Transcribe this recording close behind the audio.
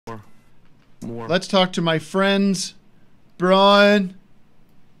let's talk to my friends, Brian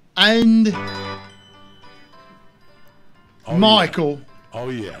and Michael. Yeah. Oh,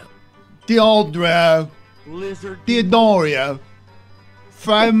 yeah. Deodoro, Lizard. Deodorio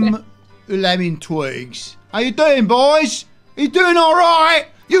from Lemon Twigs. How you doing, boys? You doing all right?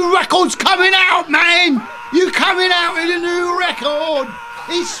 Your record's coming out, man. You coming out with a new record.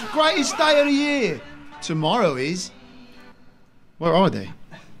 It's the greatest day of the year. Tomorrow is. Where are they?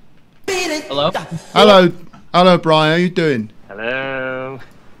 Hello? Hello. Hello, Brian. How you doing? Hello.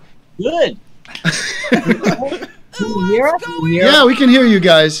 Good. Can you hear us? Yeah, we can hear you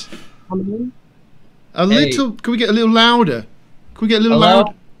guys. A Hey. little. Can we get a little louder? Can we get a little Hello?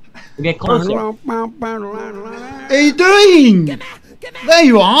 louder? Get closer. How you doing? There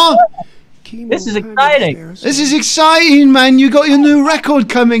you are. This is exciting. This is exciting, man. You got your new record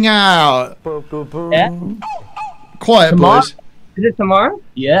coming out. Yeah? Quiet, Tomorrow? boys. Is it tomorrow?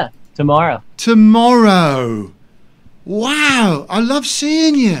 Yeah, tomorrow. Tomorrow. Wow, I love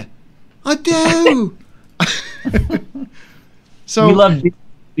seeing you. I do. So We love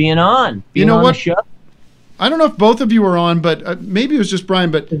being on. You know on what? The show. I don't know if both of you were on, but maybe it was just Brian.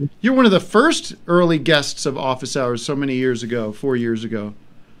 But you're one of the first early guests of Office Hours so many years ago, 4 years ago.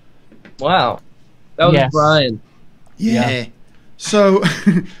 Wow. That was Yes. Brian. Yeah. So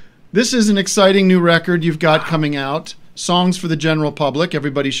this is an exciting new record you've got coming out. Songs for the general public.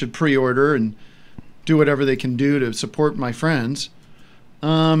 Everybody should pre-order and do whatever they can do to support my friends.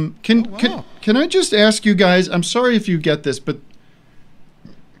 Can I just ask you guys? I'm sorry if you get this, but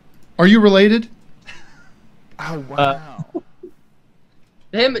are you related? Oh, wow.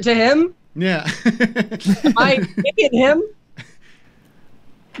 To him? Yeah. Am I picking him?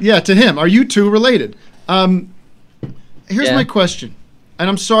 Yeah, to him. Are you two related? Here's Yeah. my question, and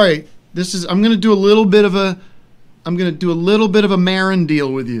I'm sorry. I'm going to do a little bit of a Marin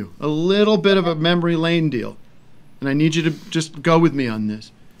deal with you, a little bit of a memory lane deal, and I need you to just go with me on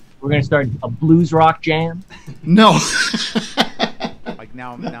this. We're going to start a blues rock jam. No, Like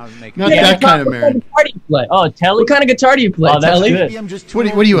now I'm making. not that kind of Marin. What guitar do you play? Oh, Telly? What kind of guitar do you play, Oh, that's Telly? good. Maybe I'm just too What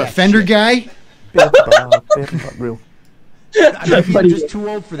old are you, for a that Fender shit. guy? Maybe I'm just too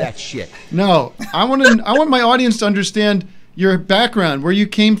old for that shit. No, I want my audience to understand your background, where you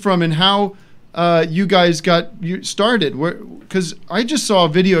came from, and how you guys got started. Because I just saw a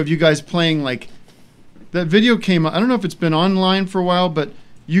video of you guys playing, like, that video came. I don't know if it's been online for a while, but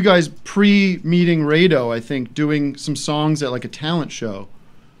you guys pre-meeting Rado, I think, doing some songs at like a talent show.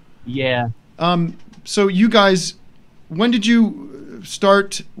 Yeah. So you guys, when did you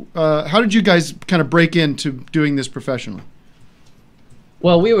start? How did you guys kind of break into doing this professionally?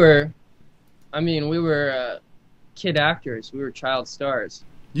 Well, we were kid actors. We were child stars.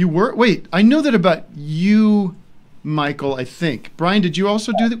 You were? Wait, I know that about you, Michael, I think. Brian, did you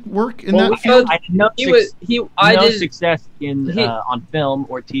also do the work in that field? I had no, I no did success in on film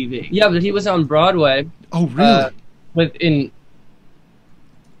or TV. Yeah, but he was on Broadway. Oh, really? In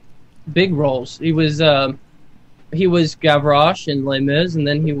big roles. He was Gavroche in Les Mis, and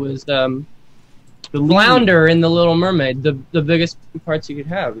then he was the Flounder in The Little Mermaid. The biggest parts you could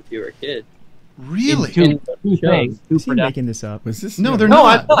have if you were a kid. Really? Two things. Two Is he making this up? Was this? No, they're No,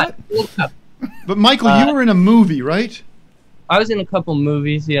 not. I thought. But Michael, you were in a movie, right? I was in a couple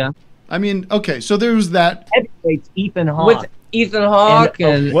movies, yeah. I mean, okay, so there was that. Heavyweights, Ethan Hawke. With Ethan Hawke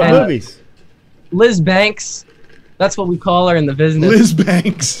and What movies? Liz Banks. That's what we call her in the business. Liz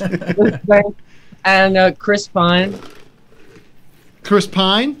Banks. Liz Banks. And Chris Pine. Chris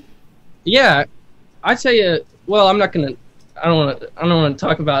Pine? Yeah, I tell you. Well, I don't want to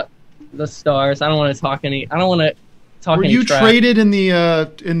talk about the stars. I don't want to talk any. I don't want to talk Were any. you trash. traded in the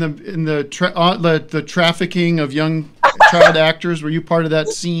trafficking of young child actors? Were you part of that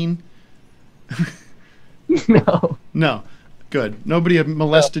scene? No. No. Good. Nobody had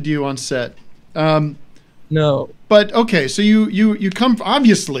molested you on set. No. But okay, so you come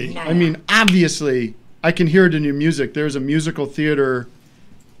obviously. I mean, obviously, I can hear it in your music. There's a musical theater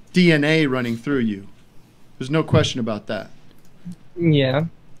DNA running through you. There's no question about that. Yeah.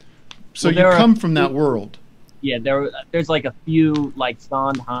 So Well, you there are- come from that world. Yeah, there's like a few like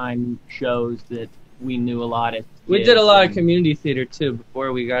Sondheim shows that we knew a lot of. We did a lot of community theater too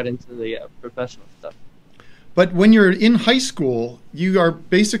before we got into the professional stuff. But when you're in high school, you are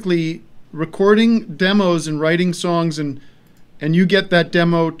basically recording demos and writing songs, and you get that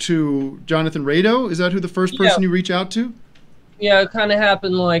demo to Jonathan Rado. Is that who the first person you reach out to? Yeah, it kind of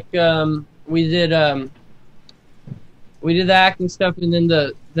happened like we did the acting stuff, and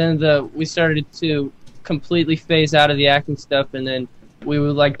then we started to completely phase out of the acting stuff, and then we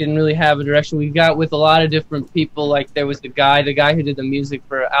were like didn't really have a direction. We got with a lot of different people. Like there was the guy who did the music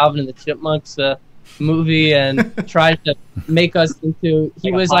for Alvin and the Chipmunks movie, and tried to make us into.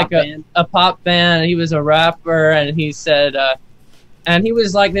 He was like a pop band. He was a rapper, and he said, and he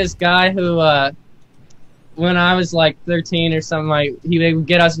was like this guy who, when I was like 13 or something, like they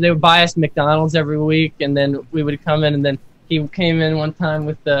would buy us McDonald's every week, and then we would come in, and then he came in one time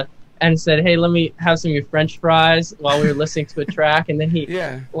with and said, "Hey, let me have some of your French fries," while we were listening to a track, and then he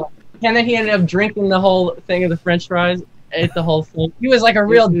ended up drinking the whole thing of the French fries, ate the whole thing. He was like a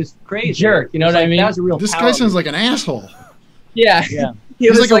real crazy jerk, you know what I mean? That was a real. This guy sounds like an asshole. Yeah. He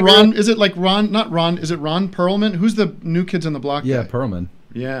He's was like a Ron. Is it like Ron? Not Ron. Is it Ron Perlman? Who's the New Kids on the Block? Yeah, guy? Perlman.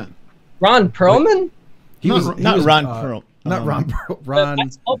 Yeah. Ron Perlman? Not Ron Pearl. Not Ron. Ron.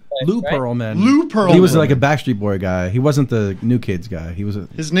 Lou Pearlman. Lou Pearlman. He was like a Backstreet Boy guy. He wasn't the New Kids guy. He was.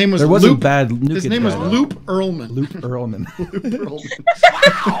 His name was. There wasn't Loop, bad New His Kids name was guy, Loop Earlman. Loop Earlman. Loop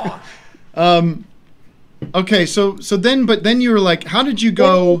Earlman. Okay, so then you were like, how did you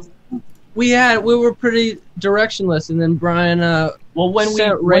go? We were pretty directionless, and then Brian. Well, when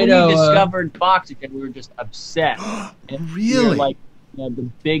we discovered Boxygen, we were just obsessed. And Really? We were like the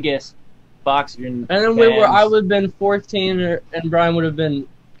biggest Boxygen. And then I would have been 14, and Brian would have been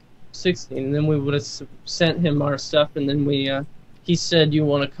 16, and then we would have sent him our stuff, and then he said, "You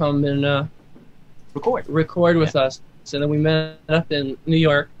want to come and record with us?" So then we met up in New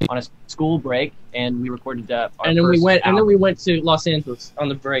York on a school break, and we recorded our and then first album. and then we went to Los Angeles on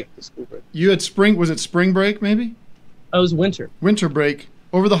the school break. You had was it spring break maybe? Oh, it was winter. Winter break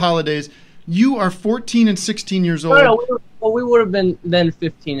over the holidays. You are 14 and 16 years old. No, we would have been then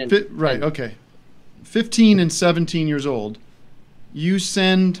 15 and right. Okay, 15 and 17 years old. You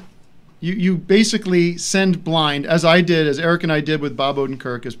you basically send blind, as Eric and I did with Bob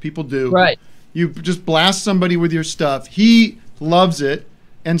Odenkirk, as people do. Right. You just blast somebody with your stuff. He loves it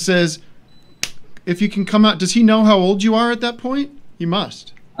and says, if you can come out. Does he know how old you are at that point? He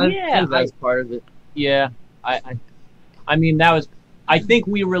must. Yeah, that's part of it. Yeah, I mean that was. I think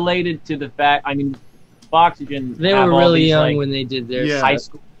we related to the fact. I mean, Boxygen. They were really young when they did their high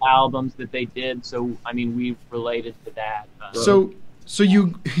school albums that they did. So I mean, we related to that. So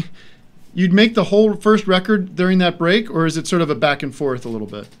you'd make the whole first record during that break, or is it sort of a back and forth a little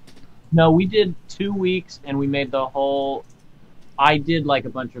bit? No, we did 2 weeks, and we made the whole. I did like a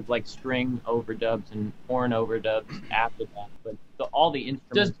bunch of like string overdubs and horn overdubs after that, but all the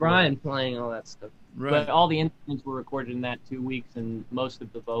instruments. Just Brian playing all that stuff. Right. But all the instruments were recorded in that 2 weeks, and most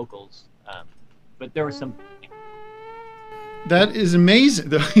of the vocals. But there was some. That is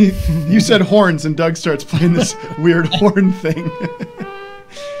amazing. You said horns, and Doug starts playing this weird horn thing.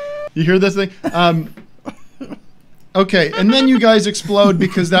 You hear this thing? Okay, and then you guys explode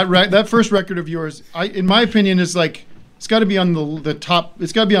because that first record of yours, in my opinion, is like it's got to be on the top.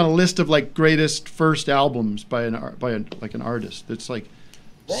 It's got to be on a list of like greatest first albums by an artist. It's like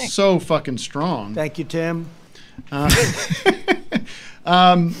so fucking strong. Thank you, Tim.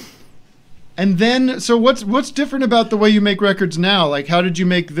 And then, so what's different about the way you make records now? Like, how did you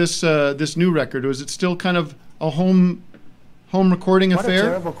make this new record? Was it still kind of a home recording affair? What a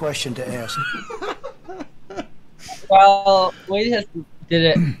terrible question to ask. Well, we just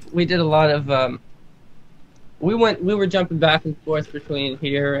did it. We did a lot of. We were jumping back and forth between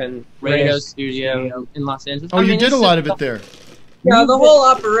here and Radio Studio in Los Angeles. Oh, you did a lot of it there. Yeah, the whole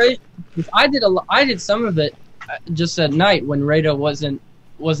operation. I did some of it just at night when Rado wasn't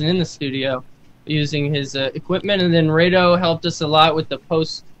in the studio, using his equipment, and then Rado helped us a lot with the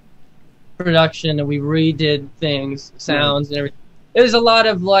post production, and we redid things, sounds, and everything. There's a lot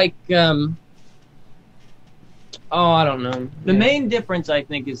of like. I don't know. The main difference, I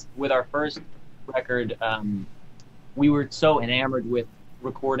think, is with our first record, we were so enamored with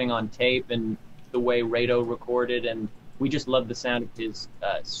recording on tape and the way Rado recorded, and we just loved the sound of his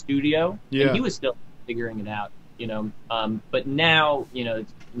studio. Yeah. And he was still figuring it out, you know. But now, you know,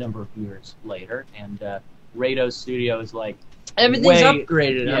 it's a number of years later, and Rado's studio is like everything's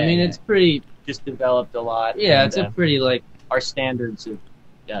upgraded. Yeah, I mean, it's pretty just developed a lot. Yeah, and, it's a pretty like our standards have,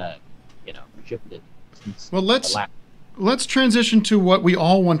 you know, shifted. Well, let's transition to what we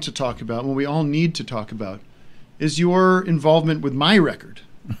all want to talk about, what we all need to talk about, is your involvement with my record.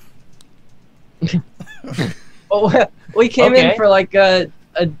 We came in for like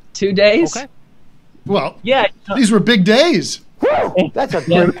 2 days. Okay. Well, yeah, these were big days. That's a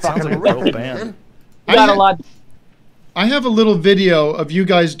great fucking record, man. We got a lot. I have a little video of you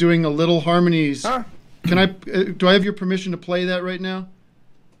guys doing a little harmonies. Huh? Can I? Do I have your permission to play that right now?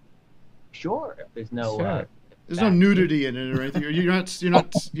 Sure. There's no. There's no nudity in it or anything. You're not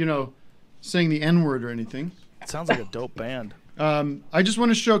saying the N-word or anything. It sounds like a dope band. I just want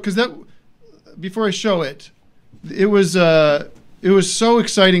to show, because that, before I show it, it was so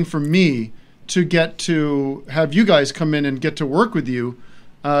exciting for me to get to have you guys come in and get to work with you,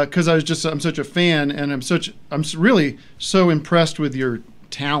 because I'm such a fan, and I'm really so impressed with your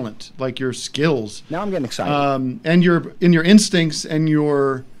talent, like your skills. Now I'm getting excited. And your instincts and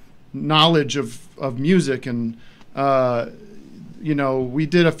your knowledge of music, and you know, we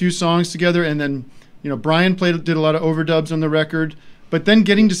did a few songs together, and then, you know, Brian did a lot of overdubs on the record, but then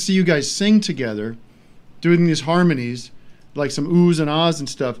getting to see you guys sing together, doing these harmonies, like some oohs and ahs and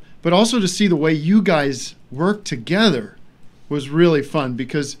stuff, but also to see the way you guys work together was really fun,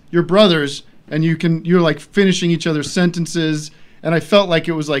 because you're brothers and you're like finishing each other's sentences, and I felt like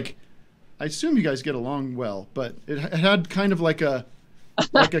it was like, I assume you guys get along well, but it had kind of like a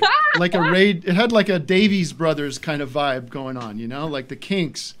it had like a Davies Brothers kind of vibe going on, you know, like the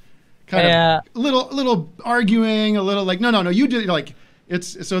Kinks, kind of a little arguing, a little like, no, you did, like,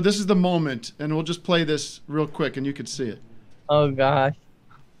 it's, so this is the moment, and we'll just play this real quick and you could see it. Oh gosh.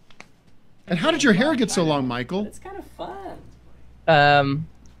 And how did your hair get so long, Michael? It's kind of fun.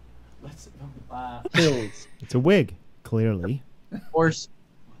 Pills. It's a wig, clearly. Horse.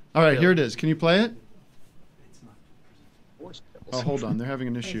 All right, here it is. Can you play it? Horse pills. Oh, hold on. They're having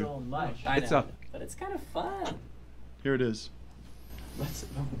an It's issue. all mush. It's a But it's kind of fun. Here it is. Let's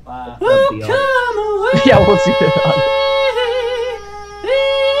Love the audience. away. Yeah, we'll see that.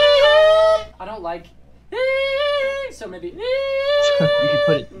 I don't like. So maybe. You should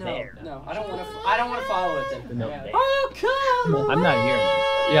put it No, there. no, I don't want to. I don't want to follow it then. No, Yeah. there. Oh come away. I'm not hearing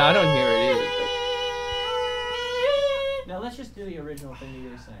it. Yeah, I don't hear it either. Now let's just do the original thing that you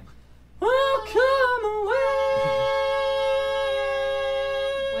were saying. Oh come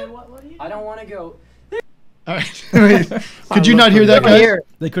away. Wait, what are you? I don't want to go. All right. Could you not hear that, I guys? hear it.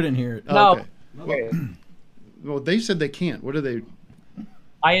 They couldn't hear it. Oh, No. okay. Well, they said they can't. What are they?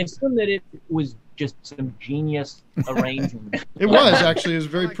 I assume that it was just some genius arrangement. It was actually. It was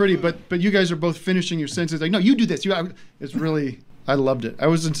very pretty. But you guys are both finishing your sentences. Like, no, you do this. It's really. I loved it. I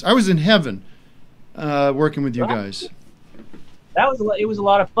was in heaven, working with you guys. It was a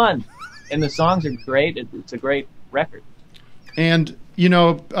lot of fun, and the songs are great. It's a great record. And you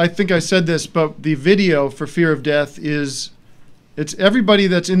know, I think I said this, but the video for Fear of Death it's everybody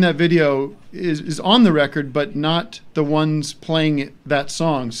that's in that video is on the record, but not the ones playing that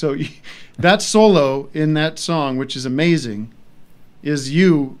song. So that solo in that song, which is amazing, is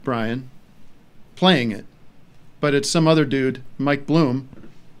you, Brian, playing it, but it's some other dude, Mike Bloom,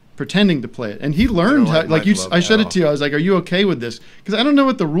 pretending to play it. And he learned how, like you. I said it to you. I was like, "Are you okay with this?" Because I don't know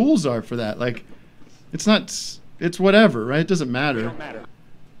what the rules are for that. Like, it's not. It's whatever, right? It doesn't matter. It don't matter.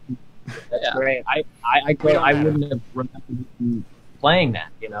 That's great. I wouldn't have remembered you playing that.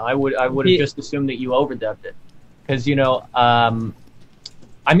 You know, I would have just assumed that you overdubbed it, because you know,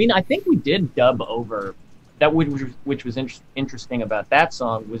 I mean, I think we did dub over that, which was interesting about that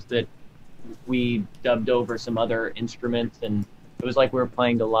song was that we dubbed over some other instruments, and it was like we were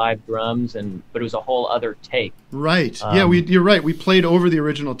playing the live drums, but it was a whole other take. Right. Yeah, you're right. We played over the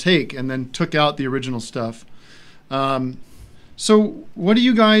original take and then took out the original stuff. So what are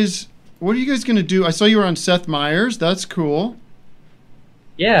you guys going to do? I saw you were on Seth Meyers. That's cool.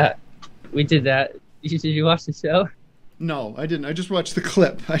 Yeah, we did that. Did you watch the show? No, I didn't. I just watched the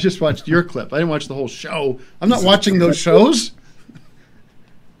clip. I just watched your clip. I didn't watch the whole show. I'm not watching those shows.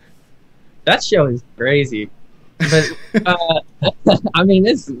 That show is crazy. But I mean,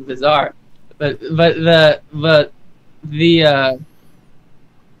 this is bizarre. But the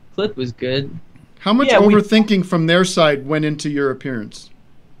clip was good. How much overthinking from their side went into your appearance?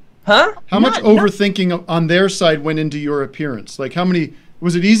 Huh? How much overthinking on their side went into your appearance? Like, how many?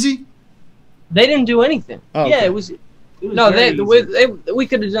 Was it easy? They didn't do anything. Oh, Yeah, okay. it was No, very easy. we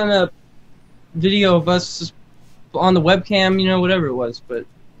could have done a video of us on the webcam, you know, whatever it was. But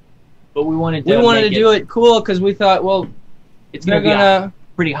we wanted we to wanted to make do it cool because we thought, well, It's they're going to be gonna a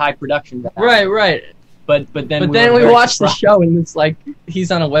pretty high production value. right. But then But we then were we very watched the surprised. show and it's like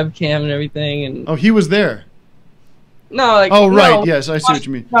he's on a webcam and everything, and Oh, he was there. no, like Oh, right. no, Yes, I see what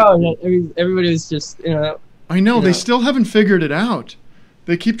you mean. No, everybody was just I know. You They know. still haven't figured it out.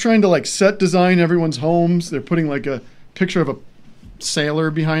 They keep trying to like set design everyone's homes. They're putting like a picture of a sailor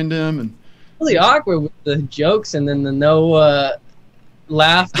behind him, and really awkward with the jokes and then the no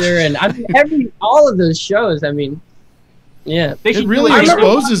laughter, and I mean all of those shows. I mean, yeah, They it should really do it.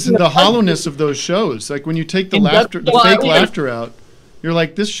 exposes the hollowness of those shows. Like when you take the fake laughter out, you're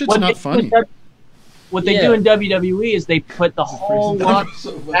like, this shit's not funny. What they do in WWE is they put the whole lot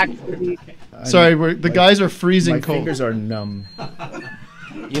actually. Sorry, the guys are freezing My cold. fingers are numb.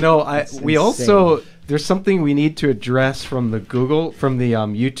 You know, we also There's something we need to address from the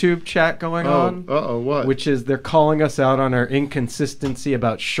YouTube chat going on. Uh-oh, what? Which is they're calling us out on our inconsistency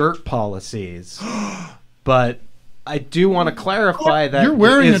about shirt policies. But I do want to clarify that you're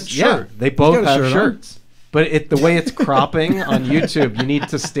wearing a shirt. Yeah, they both have shirts. But the way it's cropping on YouTube, you need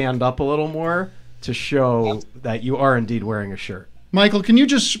to stand up a little more to show that you are indeed wearing a shirt. Michael, can you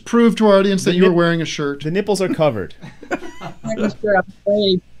just prove to our audience that you are wearing a shirt? The nipples are covered. I'm sure I'm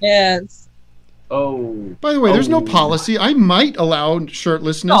wearing pants. Oh. By the way, there's no policy. I might allow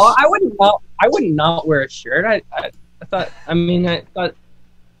shirtlessness. No, I wouldn't not wear a shirt. I thought.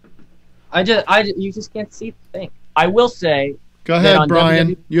 You just can't see the thing. I will say. Go ahead,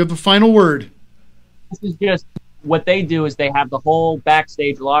 Brian. You have the final word. This is just what they do. Is they have the whole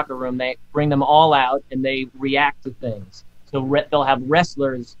backstage locker room. They bring them all out and they react to things. So they'll have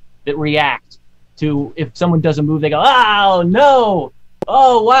wrestlers that react to if someone does a move. They go, "Oh no!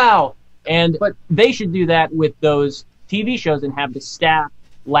 Oh wow!" But they should do that with those TV shows and have the staff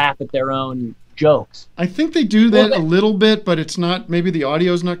laugh at their own jokes. I think they do that a little bit, but it's not. Maybe the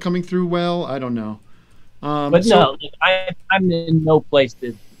audio's not coming through well. I don't know. But no, I'm in no place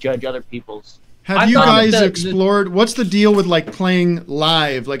to judge other people's. Have you guys explored? What's the deal with like playing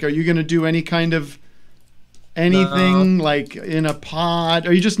live? Like, are you going to do any kind of anything like in a pod?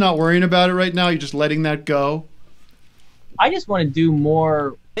 Are you just not worrying about it right now? You're just letting that go? I just want to do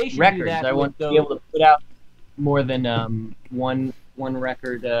more records. I want to be able to put out more than one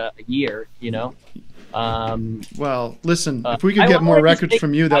record a year, you know. Well, listen, if we could get more records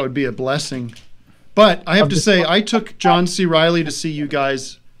from you, that would be a blessing. But I have to say, I took John C. Reilly to see you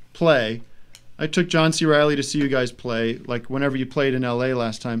guys play. Like whenever you played in LA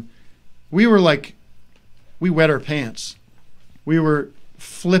last time. We were like, we wet our pants. We were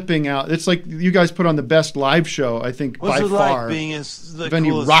flipping out. It's like you guys put on the best live show, I think, by far. What's it like being the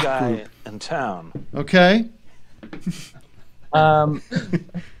coolest guy in town? Okay. Well,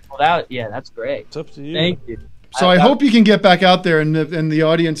 that's great. It's up to you. Thank you. So I hope you can get back out there and the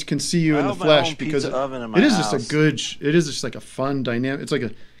audience can see you in the flesh, because it is just like a fun dynamic. It's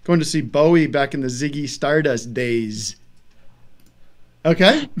like going to see Bowie back in the Ziggy Stardust days.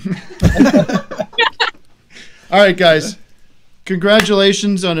 Okay? All right, guys.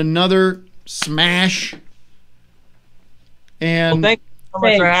 Congratulations on another smash. And thank you so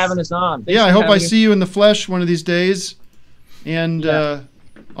much for having us on. Yeah, I hope I see you in the flesh one of these days. And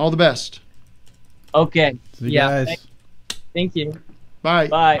all the best. Okay. See you guys. Thank you. Bye.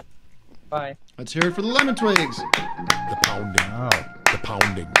 Bye. Bye. Let's hear it for the Lemon Twigs. The pounding. Wow. The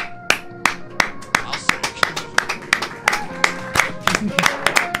pounding.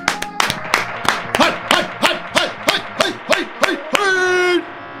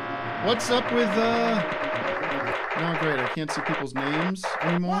 What's up with no, great, I can't see people's names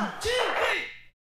anymore.